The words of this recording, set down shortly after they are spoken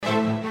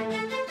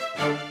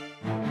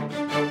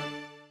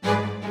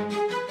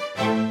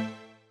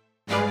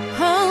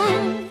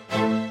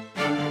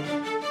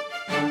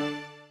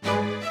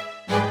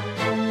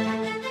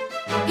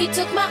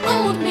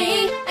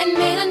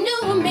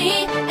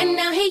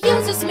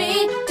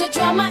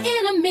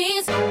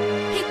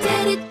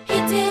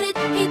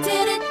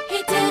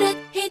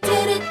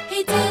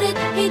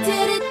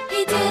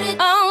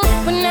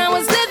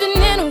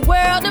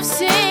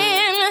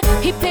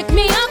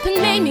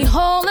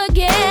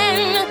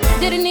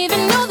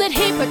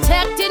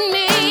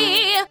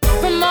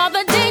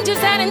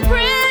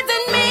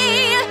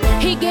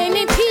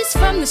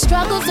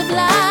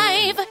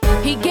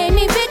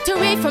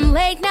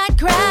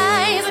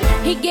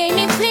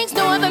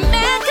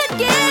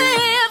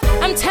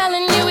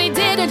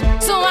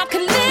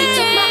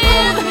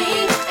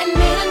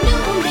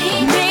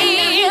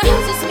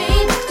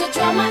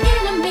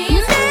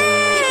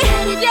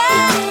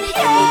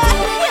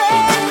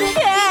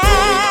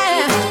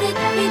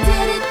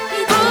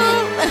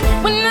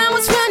When I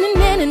was running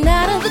in and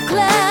out of the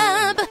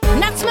club,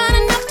 not smart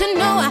enough to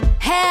know I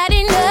had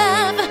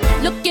enough,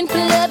 looking for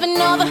love in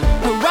all the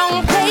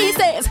wrong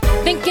places,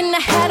 thinking I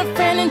had a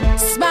friend and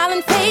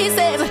smiling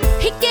faces.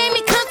 He gave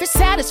me comfort,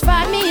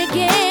 satisfied me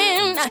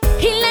again.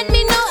 He let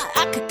me know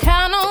I could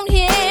count on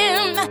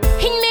him.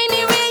 He made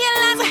me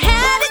realize I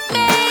had it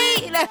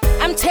made.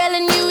 I'm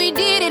telling you, he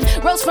did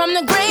it, rose from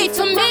the grave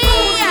for me.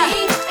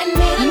 And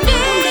made a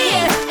new me.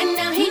 And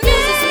now he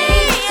uses me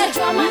to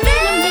draw my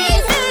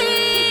enemies.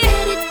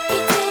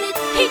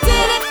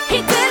 He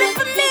did it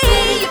for me.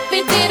 If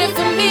he did it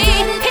for me,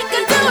 he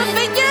could do it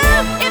for you.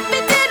 If he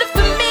did it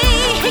for me,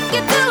 he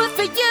could do it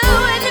for you.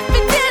 And if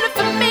he did it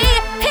for me,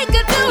 he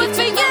could do it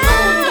for you.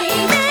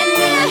 And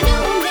now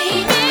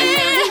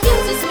he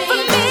uses me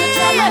to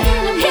draw my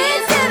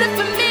enemies. He did it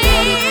for me.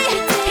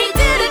 He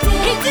did it.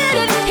 He did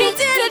it. He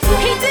did it.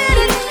 He did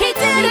it. He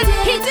did it.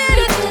 He did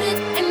it.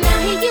 And now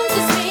he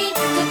uses me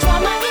to draw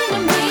my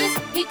enemies.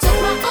 He took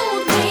my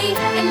old me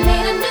and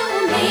made a new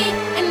me.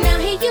 And now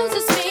he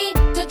uses me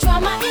to draw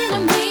my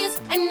enemies.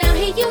 And now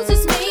he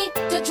uses me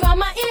to draw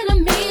my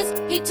enemies.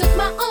 He took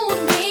my old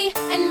me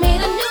and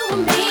made a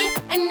new me.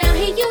 And now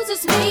he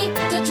uses me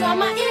to draw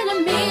my enemies.